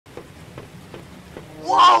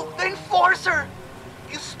Whoa, the Enforcer!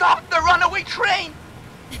 You stopped the runaway train!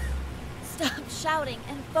 Stop shouting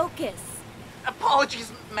and focus.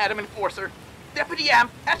 Apologies, Madam Enforcer. Deputy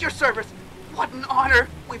Amp, at your service. What an honor.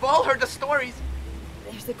 We've all heard the stories.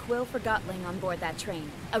 There's a quill Forgotton on board that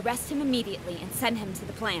train. Arrest him immediately and send him to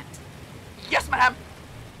the plant. Yes, ma'am.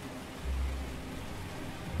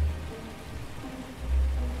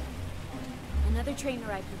 Another train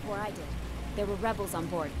arrived before I did. There were rebels on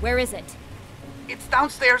board. Where is it? It's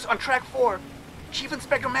downstairs on track 4. Chief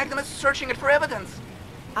Inspector Magnum is searching it for evidence.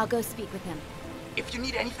 I'll go speak with him. If you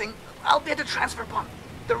need anything, I'll be at the transfer pump.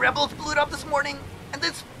 The rebels blew it up this morning, and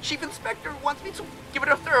this Chief Inspector wants me to give it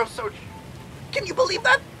a thorough search. Can you believe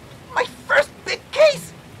that? My first big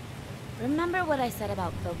case! Remember what I said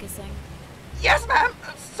about focusing? Yes, ma'am.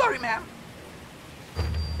 Sorry, ma'am.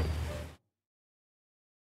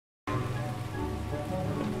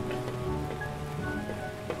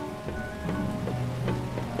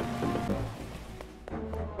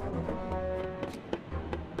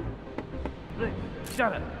 Look,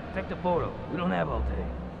 shut up. Take the photo. We don't have all day.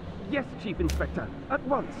 Yes, Chief Inspector. At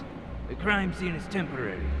once. The crime scene is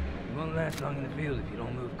temporary. It won't last long in the field if you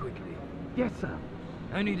don't move quickly. Yes, sir.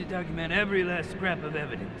 I need to document every last scrap of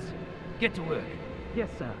evidence. Get to work. Yes,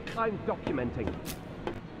 sir. I'm documenting.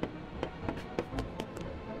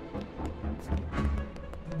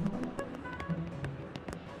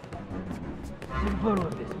 Take a photo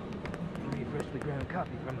of this. Give me a freshly ground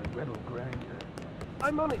copy from a rebel grinder.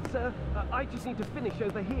 I'm on it, sir. I just need to finish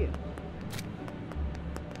over here.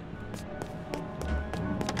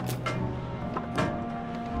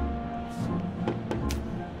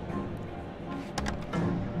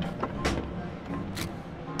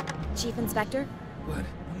 Chief Inspector? What?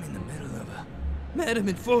 I'm in the middle of a... Madam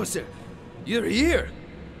Enforcer! You're here!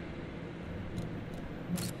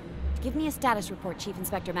 Give me a status report, Chief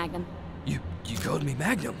Inspector Magnum. You called me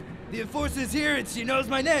Magnum? The Enforcer's here and she knows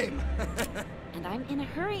my name! And I'm in a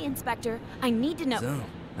hurry, Inspector. I need to know... So,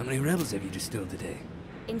 how many rebels have you distilled today?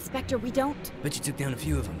 Inspector, we don't... Bet you took down a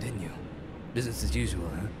few of them, didn't you? Business as usual,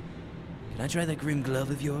 huh? Can I try that grim glove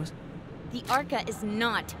of yours? The Arca is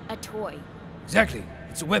not a toy. Exactly.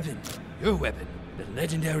 It's a weapon. Your weapon. The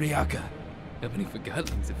legendary Arca. How many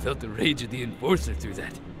Forgottons have felt the rage of the Enforcer through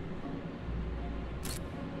that?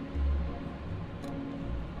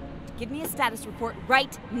 Give me a status report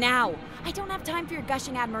right now. I don't have time for your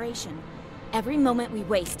gushing admiration. Every moment we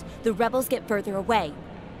waste, the rebels get further away.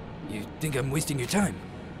 You think I'm wasting your time?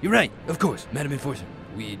 You're right, of course, Madam Enforcer.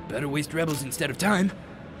 We'd better waste rebels instead of time.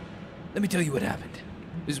 Let me tell you what happened.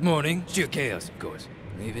 This morning, sheer chaos, of course.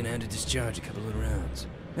 I even had to discharge a couple of rounds.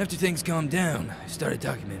 After things calmed down, I started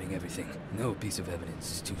documenting everything. No piece of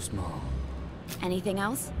evidence is too small. Anything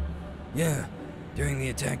else? Yeah. During the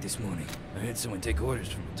attack this morning, I heard someone take orders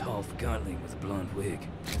from a tall Forgotten with a blonde wig.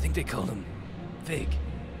 I think they called him Fig.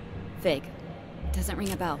 Fig. Doesn't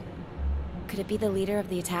ring a bell. Could it be the leader of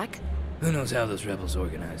the attack? Who knows how those rebels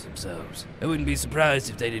organize themselves? I wouldn't be surprised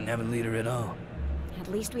if they didn't have a leader at all.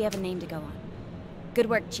 At least we have a name to go on. Good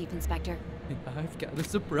work, Chief Inspector. I've got a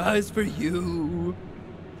surprise for you.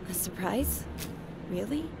 A surprise?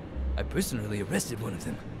 Really? I personally arrested one of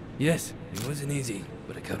them. Yes, it wasn't easy,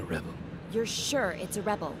 but I caught a rebel. You're sure it's a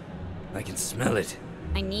rebel? I can smell it.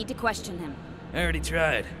 I need to question him. I already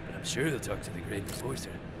tried, but I'm sure he'll talk to the Great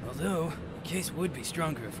Enforcer. Although, the case would be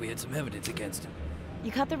stronger if we had some evidence against him.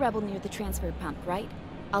 You caught the rebel near the transfer pump, right?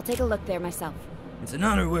 I'll take a look there myself. It's an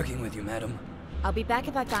honor working with you, madam. I'll be back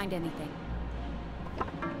if I find anything.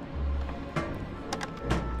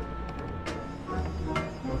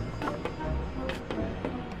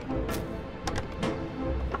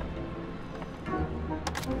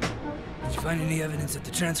 Did you find any evidence at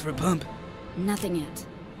the transfer pump? Nothing yet.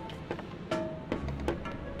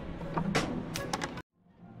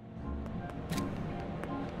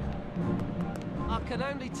 I can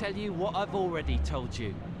only tell you what I've already told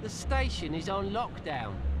you. The station is on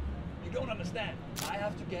lockdown. You don't understand. I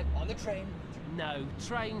have to get on the train. No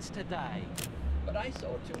trains today. But I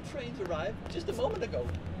saw 2 trains arrive just a moment ago.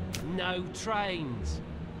 No trains.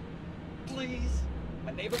 Please.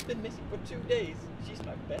 My neighbor's been missing for 2 days. She's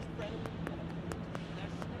my best friend.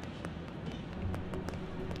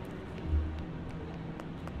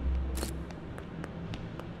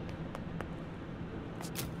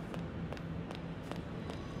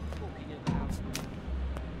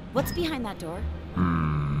 What's behind that door?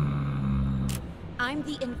 I'm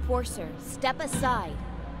the Enforcer. Step aside.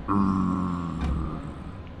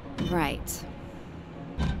 Right.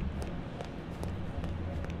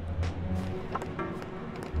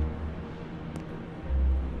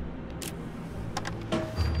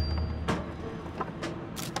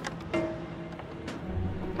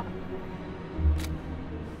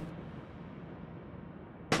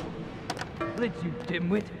 blitz, you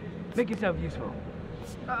dimwit. Make yourself useful.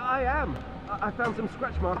 I am. I found some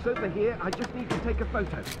scratch marks over here. I just need to take a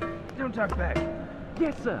photo. Don't talk back.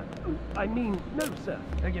 Yes, sir. I mean, no, sir.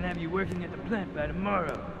 I can have you working at the plant by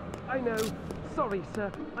tomorrow. I know. Sorry,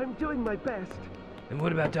 sir. I'm doing my best. And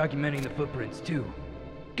what about documenting the footprints, too?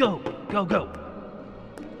 Go! Go, go!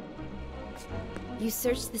 You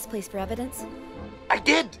searched this place for evidence? I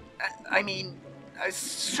did! I mean, I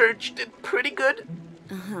searched it pretty good.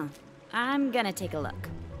 Uh-huh. I'm gonna take a look.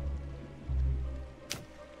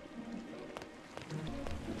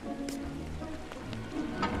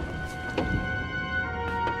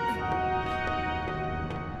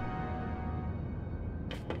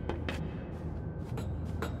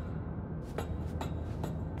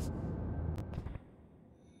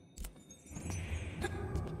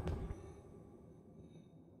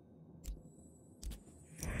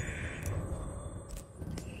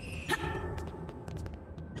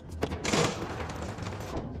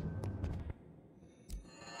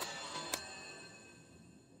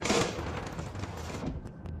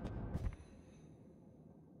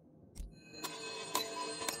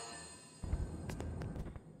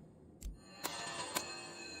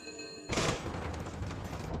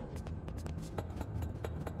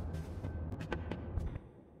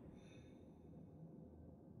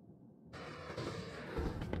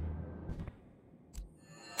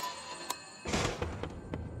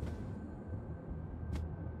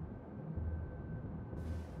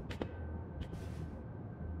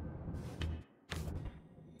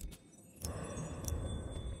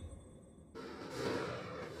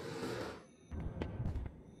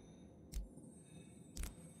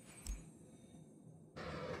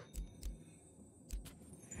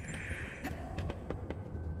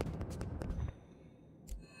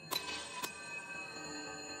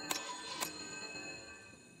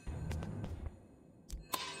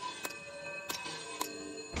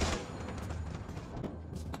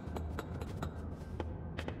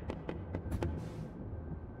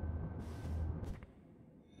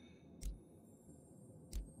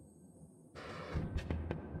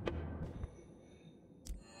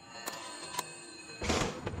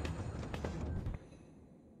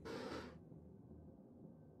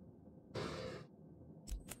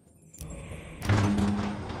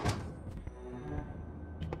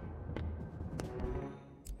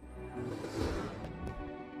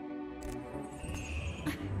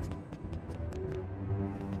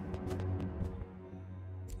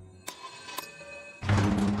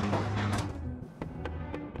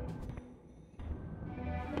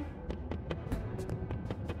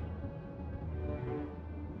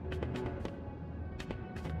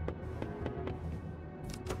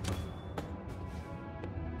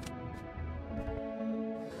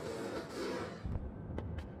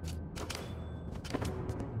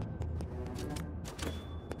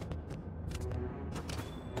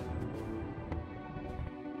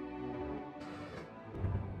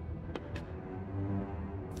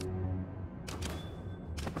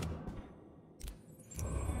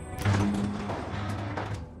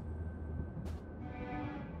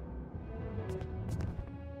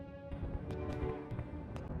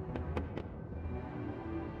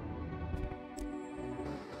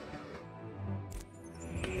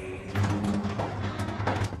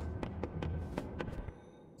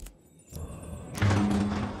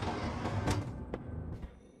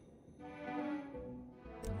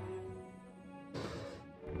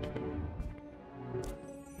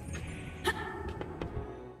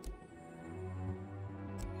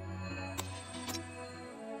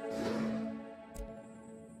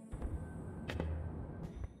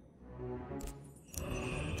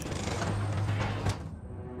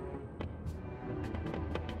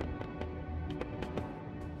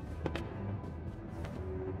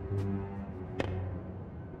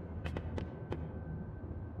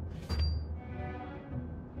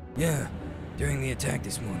 Yeah, during the attack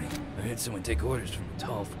this morning, I heard someone take orders from a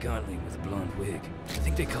tall Forgotton with a blonde wig. I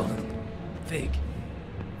think they called him Fig.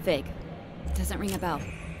 Fig. Doesn't ring a bell.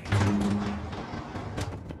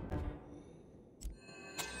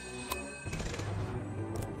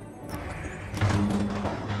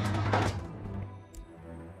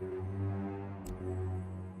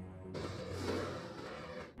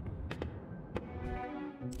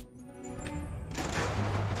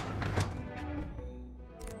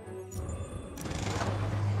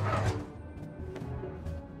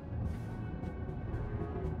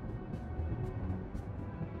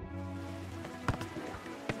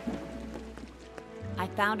 I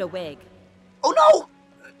found a wig. Oh no!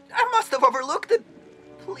 I must have overlooked it.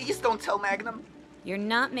 Please don't tell Magnum. You're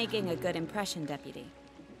not making a good impression, Deputy.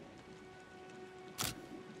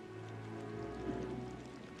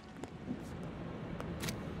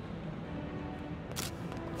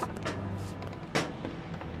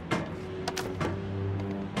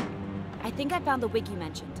 think I found the wig you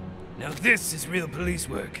mentioned. Now this is real police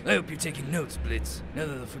work. I hope you're taking notes, Blitz. Now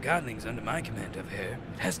that the Forgottling's under my command of hair,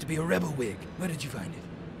 it has to be a rebel wig. Where did you find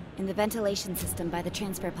it? In the ventilation system by the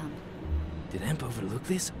transfer pump. Did Amp overlook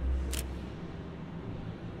this?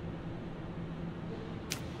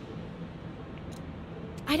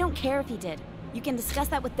 I don't care if he did. You can discuss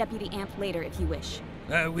that with Deputy Amp later if you wish.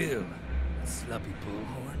 I will. Sloppy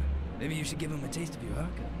bullhorn. Maybe you should give him a taste of your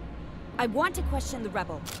archive. I want to question the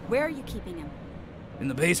rebel. Where are you keeping him? In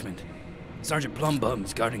the basement. Sergeant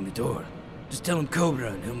Plumbum's guarding the door. Just tell him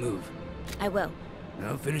Cobra and he'll move. I will.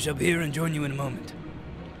 I'll finish up here and join you in a moment.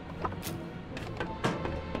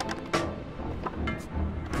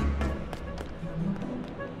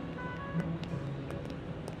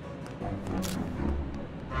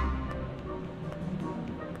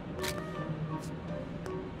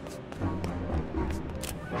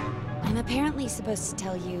 I'm apparently supposed to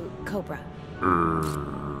tell you Cobra.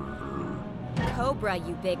 Cobra,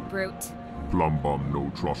 you big brute. Plumbum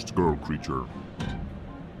no trust girl creature.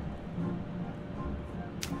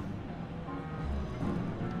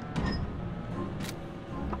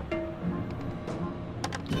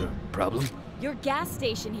 Problem? Your gas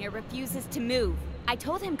station here refuses to move. I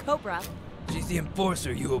told him Cobra. She's the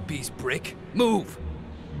enforcer, you obese prick. Move!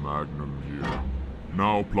 Magnum here.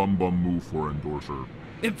 Now Plumbum move for endorser.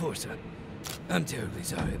 Enforcer. I'm terribly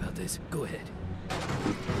sorry about this. Go ahead.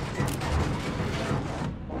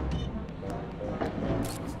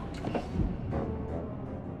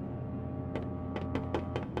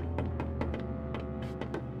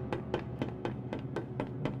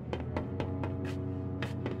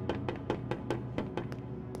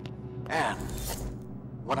 Anne,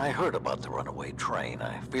 when I heard about the runaway train,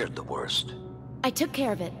 I feared the worst. I took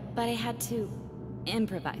care of it, but I had to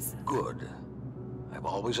improvise. Good. I've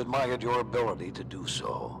always admired your ability to do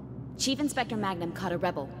so. Chief Inspector Magnum caught a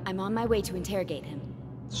rebel. I'm on my way to interrogate him.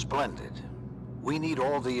 Splendid. We need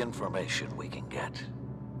all the information we can get.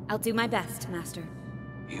 I'll do my best, Master.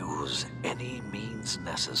 Use any means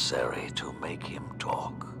necessary to make him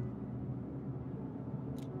talk.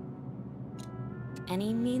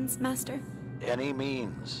 Any means, Master? Any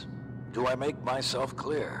means. Do I make myself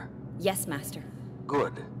clear? Yes, Master.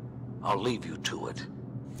 Good. I'll leave you to it.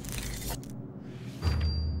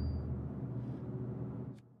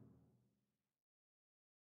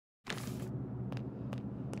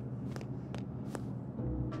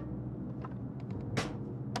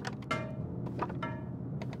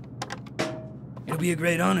 It'll be a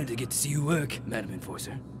great honor to get to see you work, Madam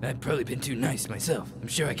Enforcer. I've probably been too nice myself. I'm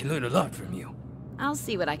sure I can learn a lot from you. I'll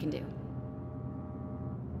see what I can do.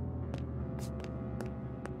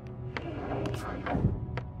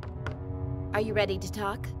 Are you ready to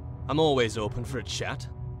talk? I'm always open for a chat.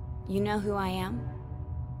 You know who I am?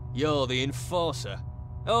 You're the Enforcer.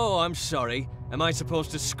 Oh, I'm sorry. Am I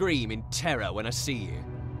supposed to scream in terror when I see you?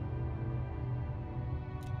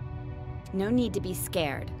 No need to be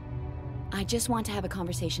scared. I just want to have a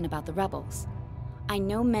conversation about the rebels. I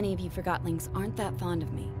know many of you Forgottlings aren't that fond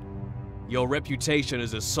of me. Your reputation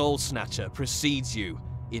as a soul snatcher precedes you,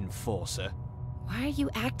 Enforcer. Why are you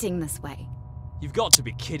acting this way? You've got to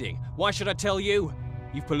be kidding. Why should I tell you?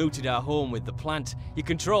 You've polluted our home with the plant. You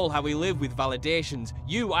control how we live with validations.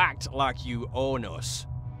 You act like you own us.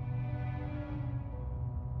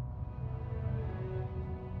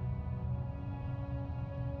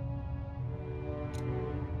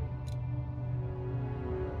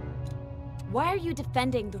 Why are you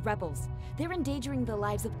defending the rebels? They're endangering the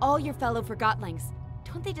lives of all your fellow Forgottlings.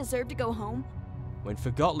 Don't they deserve to go home? When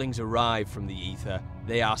Forgottlings arrive from the ether,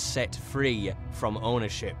 they are set free from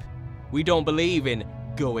ownership. We don't believe in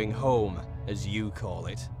going home, as you call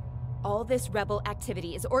it. All this rebel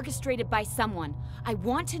activity is orchestrated by someone. I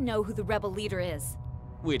want to know who the rebel leader is.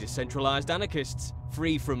 We're decentralized anarchists,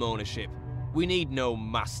 free from ownership. We need no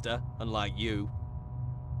master, unlike you.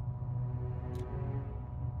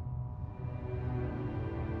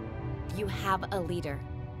 You have a leader,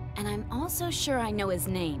 and I'm also sure I know his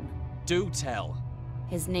name. Do tell.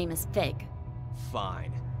 His name is Fig.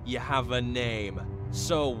 Fine. You have a name.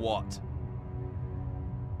 So what?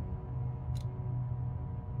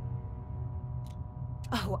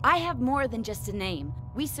 Oh, I have more than just a name.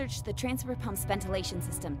 We searched the transfer pump's ventilation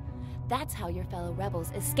system. That's how your fellow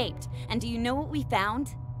rebels escaped. And do you know what we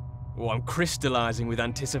found? Oh, I'm crystallizing with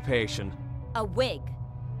anticipation. A wig.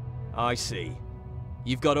 I see.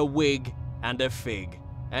 You've got a wig and a fig.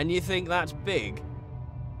 And you think that's big?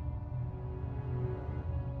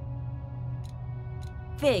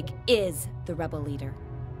 Fig is the rebel leader.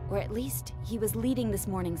 Or at least, he was leading this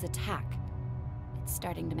morning's attack. It's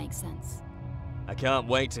starting to make sense. I can't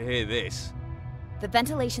wait to hear this. The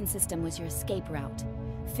ventilation system was your escape route.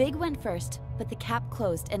 Fig went first, but the cap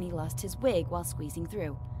closed and he lost his wig while squeezing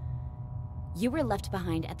through. You were left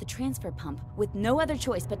behind at the transfer pump with no other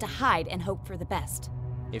choice but to hide and hope for the best.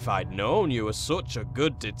 If I'd known you were such a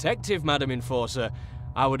good detective, Madam Enforcer,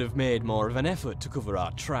 I would have made more of an effort to cover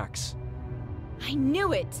our tracks. I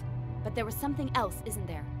knew it! But there was something else, isn't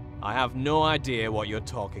there? I have no idea what you're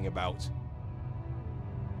talking about.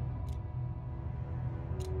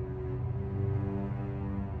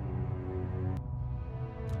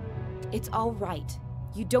 It's all right.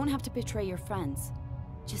 You don't have to betray your friends.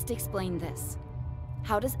 Just explain this.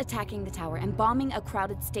 How does attacking the tower and bombing a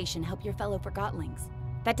crowded station help your fellow Forgottlings?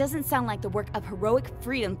 That doesn't sound like the work of heroic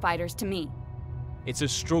freedom fighters to me. It's a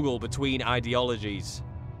struggle between ideologies.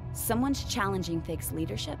 Someone's challenging Fig's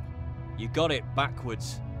leadership? You got it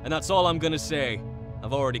backwards, and that's all I'm gonna say.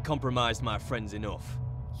 I've already compromised my friends enough.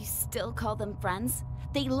 You still call them friends?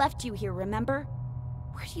 They left you here, remember?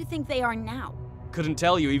 Where do you think they are now? Couldn't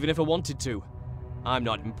tell you even if I wanted to. I'm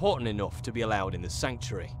not important enough to be allowed in the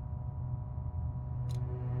sanctuary.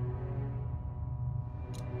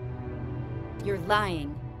 You're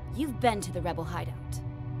lying. You've been to the rebel hideout.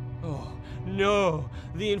 Oh, no!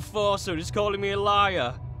 The Enforcer is calling me a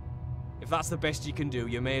liar! If that's the best you can do,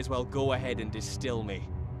 you may as well go ahead and distill me.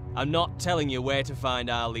 I'm not telling you where to find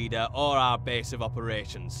our leader or our base of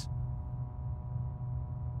operations.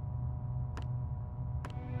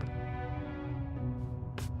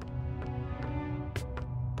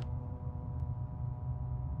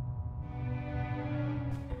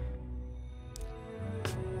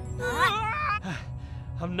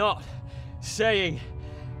 I'm not saying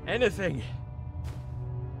anything.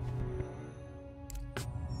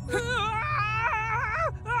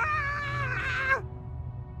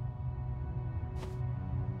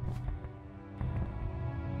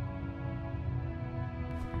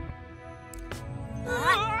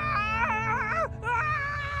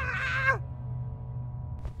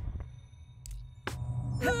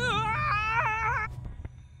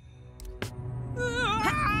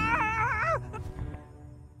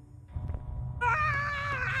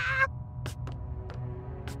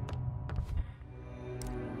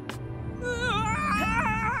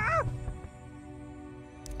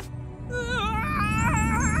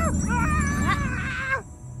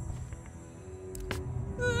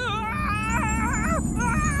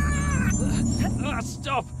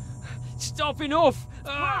 Stop! Stop, enough!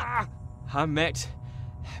 I met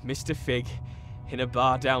Mr. Fig in a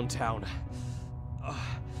bar downtown.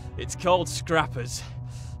 It's called Scrappers.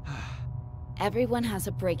 Everyone has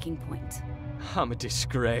a breaking point. I'm a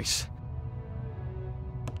disgrace.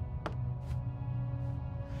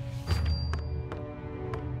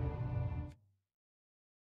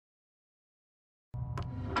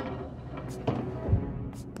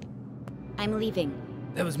 I'm leaving.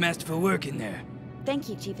 That was masterful work in there. Thank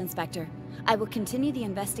you, Chief Inspector. I will continue the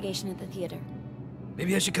investigation at the theater.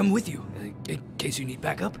 Maybe I should come with you, in case you need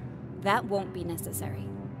backup? That won't be necessary.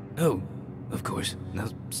 Oh, of course. Now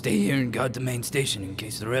stay here and guard the main station in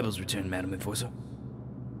case the rebels return, Madam Enforcer.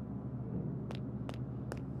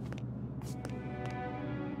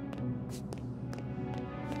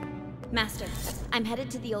 Master, I'm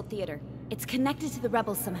headed to the old theater. It's connected to the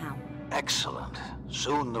rebels somehow. Excellent.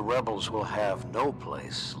 Soon the rebels will have no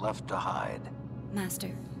place left to hide. Master,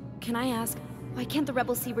 can I ask, why can't the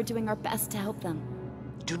rebels see we're doing our best to help them?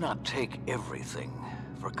 Do not take everything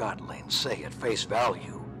Forgottlings say at face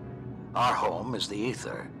value. Our home is the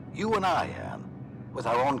Ether. You and I, Anne, with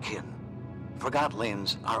our own kin.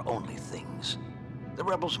 Forgottlings are only things. The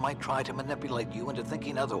rebels might try to manipulate you into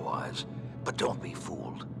thinking otherwise, but don't be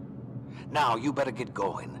fooled. Now, you better get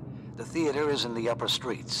going. The theater is in the upper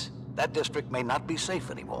streets. That district may not be safe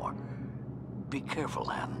anymore. Be careful,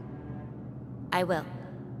 Anne. I will.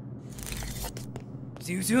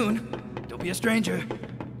 See you soon. Don't be a stranger.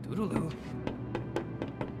 Toodaloo.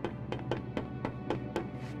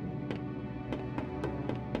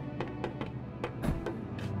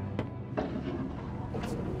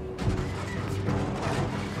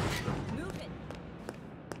 Move it!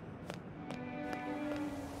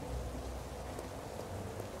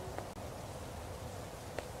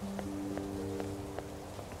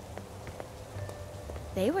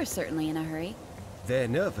 They were certainly in a hurry. They're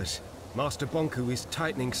nervous. Master Bonku is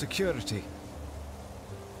tightening security.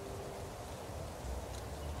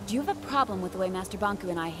 Do you have a problem with the way Master Bonku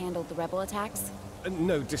and I handled the rebel attacks?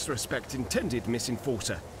 No disrespect intended, Miss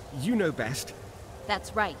Enforcer. You know best.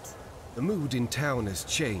 That's right. The mood in town has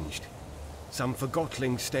changed. Some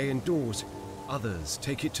Forgottlings stay indoors. Others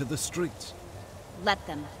take it to the streets. Let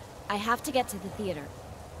them. I have to get to the theater.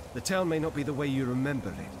 The town may not be the way you remember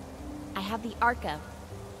it. I have the Arca.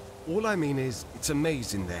 All I mean is, it's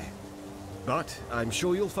amazing there. But I'm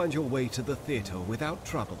sure you'll find your way to the theater without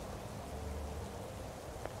trouble.